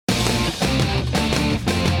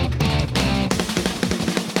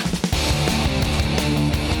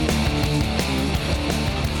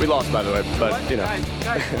We lost, by the way, but, you know.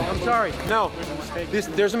 Guys, I'm sorry. No,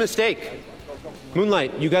 there's a mistake.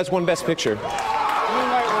 Moonlight, you guys won Best Picture.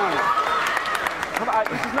 Moonlight won.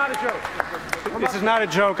 This is not a joke. This is not a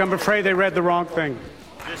joke. I'm afraid they read the wrong thing.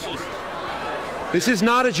 This is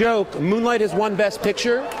not a joke. Moonlight has won Best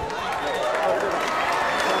Picture.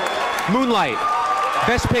 Moonlight,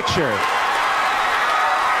 Best Picture.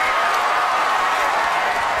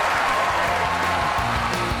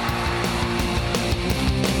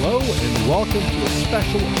 Hello and welcome to a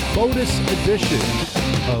special bonus edition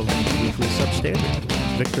of Weekly Substandard.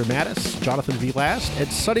 Victor Mattis, Jonathan V. Last,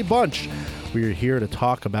 and Sonny Bunch. We are here to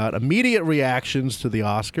talk about immediate reactions to the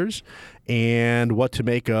Oscars and what to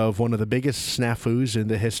make of one of the biggest snafus in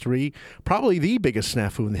the history, probably the biggest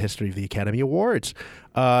snafu in the history of the Academy Awards.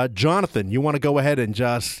 Jonathan, you want to go ahead and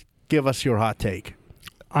just give us your hot take?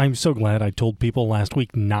 I'm so glad I told people last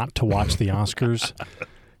week not to watch the Oscars.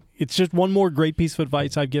 It's just one more great piece of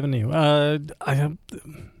advice I've given you. It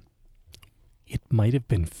might have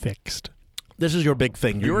been fixed. This is your big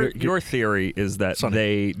thing. Your theory is that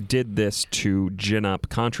they did this to gin up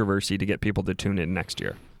controversy to get people to tune in next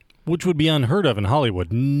year. Which would be unheard of in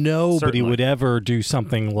Hollywood. Nobody Certainly. would ever do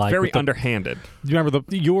something like very underhanded. Remember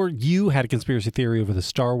you had a conspiracy theory over the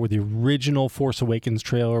Star Wars, the original Force Awakens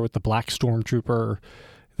trailer with the Black Stormtrooper,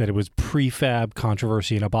 that it was prefab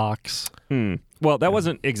controversy in a box. Well, that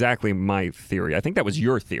wasn't exactly my theory. I think that was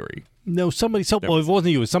your theory. No, it wasn't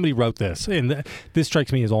you. Somebody wrote this, and this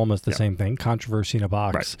strikes me as almost the same thing: controversy in a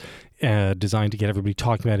box, right. Designed to get everybody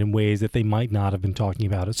talking about it in ways that they might not have been talking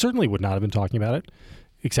about it. Certainly would not have been talking about it,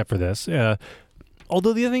 except for this.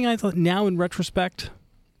 Although the other thing I thought, now in retrospect,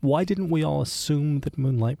 why didn't we all assume that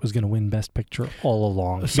Moonlight was going to win Best Picture all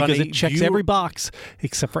along? Sonny, because it checks every box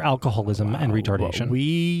except for alcoholism and retardation.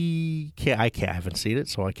 I haven't seen it,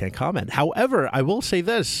 so I can't comment. However, I will say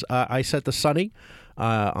this. I said to Sonny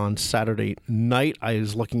on Saturday night, I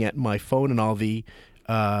was looking at my phone and all the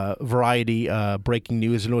Variety breaking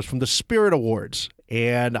news, and it was from the Spirit Awards.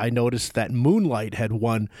 And I noticed that Moonlight had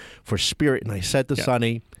won for Spirit, and I said to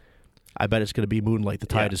Sonny, I bet it's going to be Moonlight. The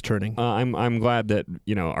tide is turning. I'm glad that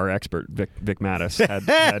our expert Vic Mattis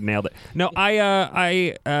had nailed it. No,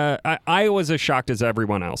 I was as shocked as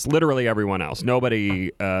everyone else. Literally everyone else.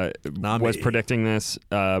 Nobody was predicting this.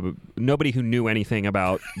 Nobody who knew anything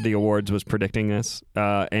about the awards was predicting this.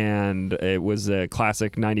 And it was a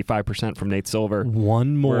classic 95% from Nate Silver.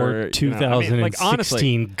 One more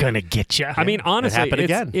 2016 gonna get you. I mean, honestly, it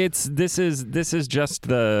again. This is just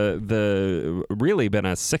the really been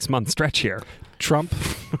a 6-month stretch here. Trump,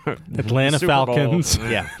 Atlanta Falcons,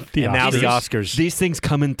 and now the Oscars. These things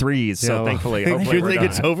come in threes, so thankfully, hopefully you think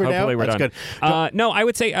it's over now? Hopefully we're That's done. good. No, I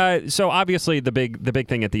would say so. Obviously, the big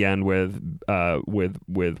thing at the end with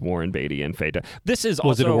Warren Beatty and Faye. This is also,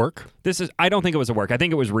 was it a work? I don't think it was a work. I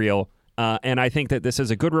think it was real, and I think that this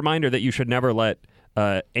is a good reminder that you should never let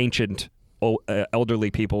ancient elderly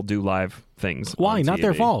people do live things. Why? Not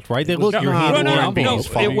their fault, right? They look your hand.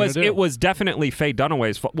 It was definitely Faye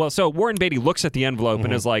Dunaway's fault. Well, so Warren Beatty looks at the envelope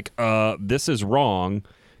and is like, "This is wrong,"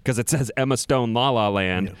 because it says Emma Stone, La La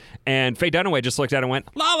Land, and Faye Dunaway just looked at it and went,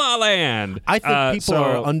 "La La Land." I think people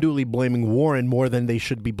are unduly blaming Warren more than they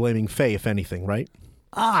should be blaming Faye, if anything, right?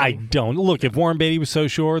 I don't. Look, if Warren Beatty was so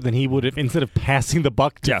sure, then he would have, instead of passing the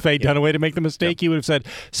buck to Faye Dunaway to make the mistake, he would have said,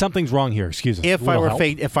 something's wrong here, excuse us. If I were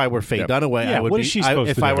Faye Dunaway, I would what be, is she supposed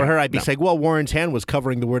to if do? I were her, I'd be saying, well, Warren's hand was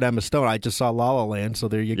covering the word Emma Stone. I just saw La La Land, so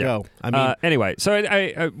there you go. I mean, anyway, so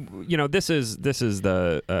I this is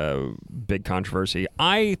the big controversy.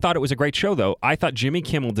 I thought it was a great show, though. I thought Jimmy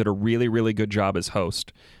Kimmel did a really, really good job as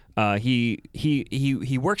host. He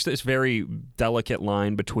works this very delicate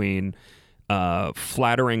line between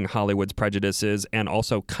flattering Hollywood's prejudices and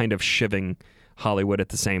also kind of shivving Hollywood at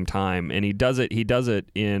the same time, and he does it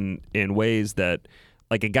in ways that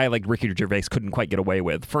like a guy like Ricky Gervais couldn't quite get away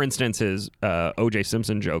with. For instance, his O.J.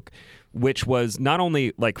 Simpson joke, which was not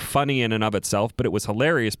only like funny in and of itself, but it was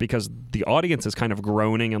hilarious because the audience is kind of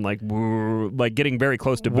groaning and like getting very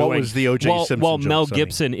close to booing. What was the O.J. Simpson while joke, Mel Sonny?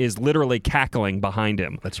 Gibson is literally cackling behind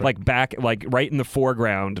him. That's right. Like right in the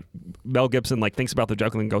foreground, Mel Gibson like thinks about the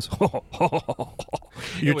joke and then goes,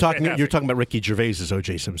 You're talking about Ricky Gervais's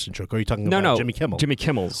O.J. Simpson joke, or are you talking about Jimmy Kimmel? Jimmy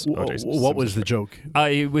Kimmel's O.J. Simpson. What was the joke?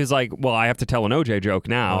 He was like, well, I have to tell an O.J. joke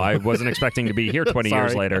now. I wasn't expecting to be here 20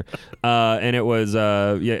 years later. And it was,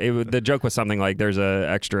 the joke was something like, there's a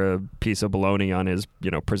extra piece of bologna on his,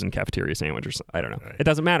 prison cafeteria sandwich or something. I don't know. Right. It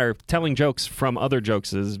doesn't matter. Telling jokes from other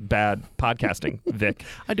jokes is bad podcasting, Vic.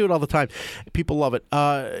 I do it all the time. People love it.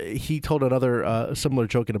 He told another similar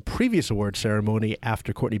joke in a previous award ceremony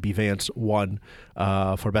after Courtney B. Vance won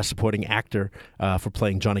for Best Supporting Actor for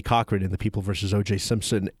playing Johnny Cochran in The People vs. O.J.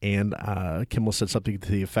 Simpson. And Kimmel said something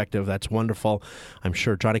to the effect of, "That's wonderful. I'm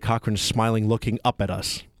sure Johnny Cochran is smiling, looking up at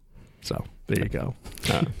us." So there you go.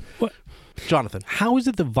 What? Jonathan. How is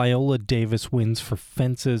it that Viola Davis wins for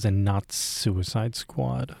Fences and not Suicide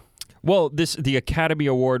Squad? Well, the Academy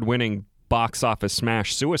Award winning box office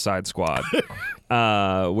smash Suicide Squad,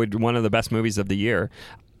 with one of the best movies of the year.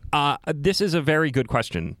 This is a very good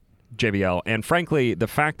question, JBL. And frankly, the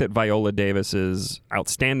fact that Viola Davis's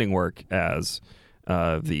outstanding work as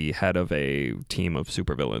the head of a team of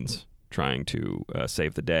supervillains trying to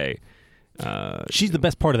save the day. She's the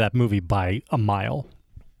best part of that movie by a mile.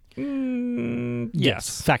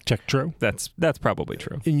 Yes. Fact check true. That's probably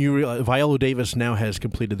true. And you realize Viola Davis now has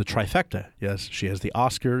completed the trifecta. Yes, she has the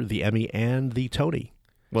Oscar, the Emmy, and the Tony.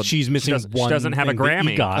 Well, she's missing one. She doesn't have a thing, the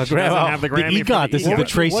Grammy. EGOT. She doesn't have the Grammy. The EGOT. This is the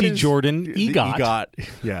Tracy Jordan EGOT. EGOT.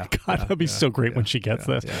 Yeah. God, that'd be so great when she gets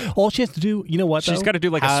this. Yeah. All she has to do, you know what? She's got to do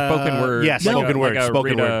like a spoken word. Yeah, spoken word.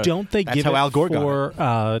 Spoken word. Don't they give it Al Gore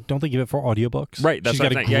for? Don't they give it for audiobooks? Right. That's She's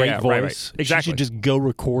got a great voice. Right. Exactly. She should just go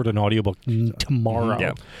record an audiobook tomorrow.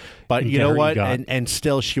 Yeah. But you know what? And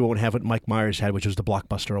still, she won't have what Mike Myers had, which was the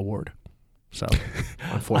Blockbuster Award. So,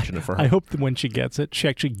 unfortunate for her. I hope that when she gets it, she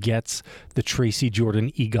actually gets the Tracy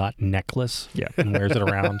Jordan EGOT necklace and wears it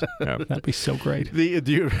around. That'd be so great.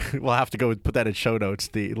 We'll have to go and put that in show notes,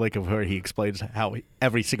 the link of where he explains how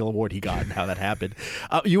every single award he got and how that happened.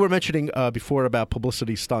 You were mentioning before about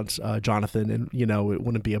publicity stunts, Jonathan, and, it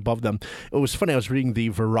wouldn't be above them. It was funny. I was reading the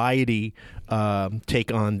Variety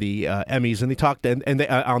take on the Emmys, and they talked, and they,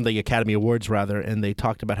 on the Academy Awards, rather, and they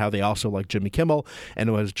talked about how they also like Jimmy Kimmel, and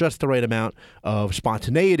it was just the right amount of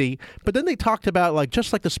spontaneity. But then they talked about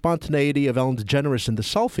just like the spontaneity of Ellen DeGeneres in the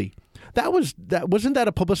selfie. Wasn't that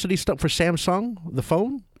a publicity stunt for Samsung, the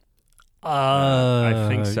phone? I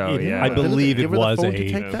think so. Yeah, I believe it was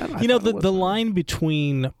the line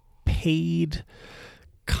between paid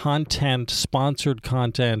content, sponsored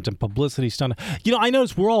content, and publicity stunt. I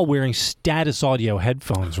noticed we're all wearing Status Audio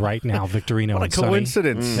headphones right now, Victorino what and a Sonny.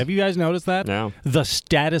 coincidence. Have you guys noticed that? No. The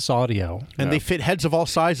Status Audio. And they fit heads of all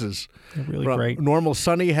sizes. They're really From great. Normal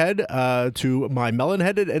Sonny head to my melon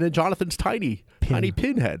headed, and then Jonathan's tiny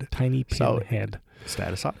pin head. Tiny pin head.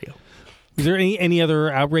 Status Audio. Is there any other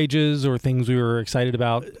outrages or things we were excited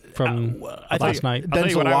about from last night?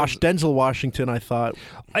 Denzel Washington, I thought.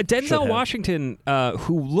 Denzel Washington,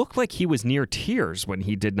 who looked like he was near tears when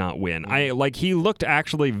he did not win. He looked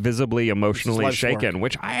actually visibly emotionally shaken,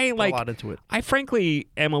 which I like. A lot into it. I frankly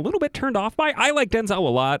am a little bit turned off by. I like Denzel a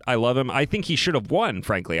lot. I love him. I think he should have won.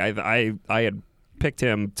 Frankly, I had picked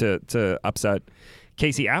him to upset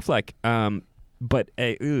Casey Affleck. But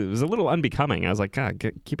it was a little unbecoming. I was like, God,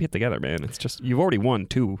 keep it together, man. It's just, you've already won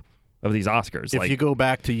 2 of these Oscars. If you go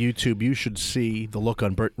back to YouTube, you should see the look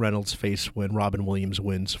on Burt Reynolds' face when Robin Williams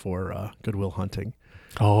wins for Good Will Hunting.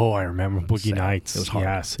 Oh, I remember Boogie Nights. It was hard.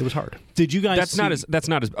 Yes. It was hard. Did you guys That's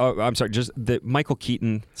not as I'm sorry, just that Michael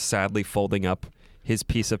Keaton sadly folding up his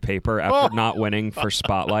piece of paper after not winning for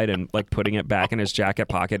Spotlight and putting it back in his jacket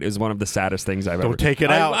pocket is one of the saddest things I've ever. Don't take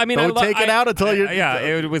it out. Don't take it out until you. Yeah,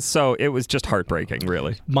 it was just heartbreaking,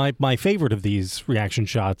 really. My favorite of these reaction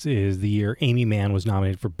shots is the year Amy Mann was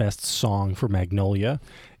nominated for Best Song for Magnolia,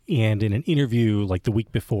 and in an interview the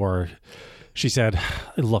week before, she said,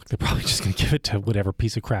 "Look, they're probably just going to give it to whatever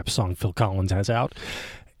piece of crap song Phil Collins has out."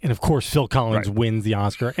 And of course, Phil Collins wins the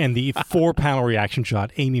Oscar, and the 4-panel reaction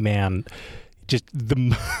shot, Amy Mann. Just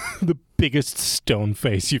the biggest stone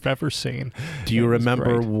face you've ever seen. Do you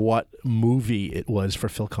remember what movie it was for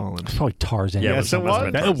Phil Collins? Probably Tarzan. Yes, it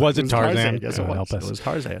was. It wasn't Tarzan. Yes, it was. Help us. It was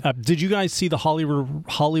Tarzan. Did you guys see the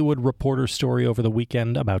Hollywood Reporter story over the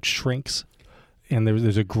weekend about shrinks? And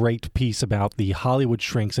there's a great piece about the Hollywood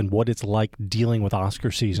shrinks and what it's like dealing with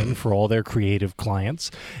Oscar season for all their creative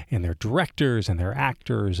clients and their directors and their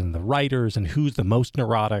actors and the writers and who's the most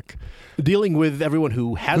neurotic. Dealing with everyone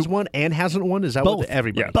who has won and hasn't won? Is that both? What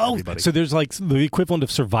everybody? Yeah, both. Everybody. So there's the equivalent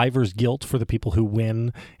of survivor's guilt for the people who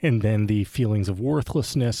win, and then the feelings of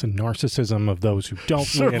worthlessness and narcissism of those who don't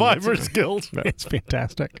win. Survivor's guilt. It's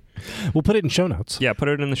fantastic. We'll put it in show notes. Yeah, put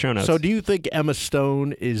it in the show notes. So do you think Emma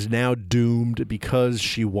Stone is now doomed because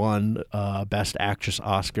she won Best Actress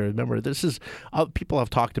Oscar? Remember, this is people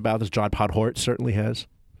have talked about this. John Podhoretz certainly has.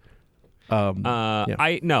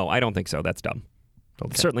 I don't think so. That's dumb.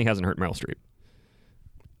 Okay. It certainly hasn't hurt Meryl Streep.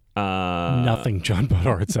 Nothing John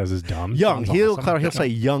Podhoretz says is dumb. Young. He'll say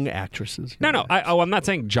young actresses. No. I'm not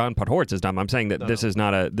saying John Podhoretz is dumb. I'm saying that this is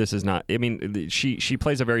not. I mean, she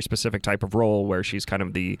plays a very specific type of role where she's kind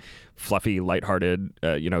of the fluffy, lighthearted.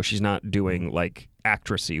 She's not doing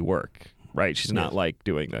actressy work. right? She's not like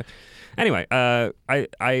doing the. Anyway, I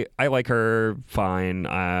like her fine,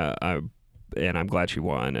 and I'm glad she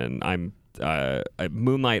won, and I'm.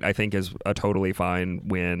 Moonlight, I think, is a totally fine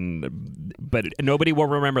win, but nobody will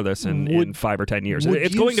remember this in 5 or 10 years.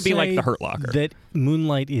 It's going to be like The Hurt Locker. That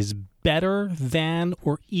Moonlight is better than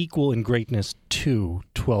or equal in greatness to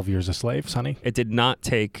 12 Years a Slave, Sonny? It did not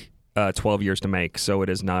take 12 years to make, so it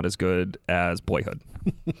is not as good as Boyhood.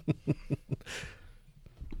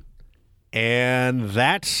 And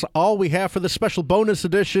that's all we have for the special bonus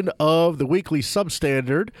edition of the Weekly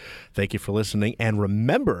Substandard. Thank you for listening. And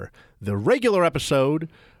remember, the regular episode,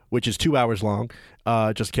 which is 2 hours long,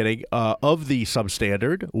 just kidding, of the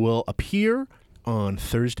Substandard will appear on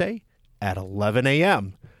Thursday at 11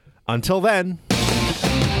 a.m. Until then...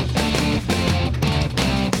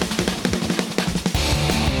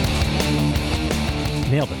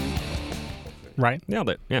 Nailed it. Right? Nailed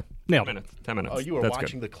it. Yeah. Nailed 10 minutes. 10 minutes. Oh, you were That's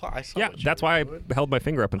watching good. the clock. Yeah, that's why I held my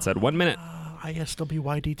finger up and said 1 minute.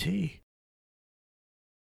 ISWYDT.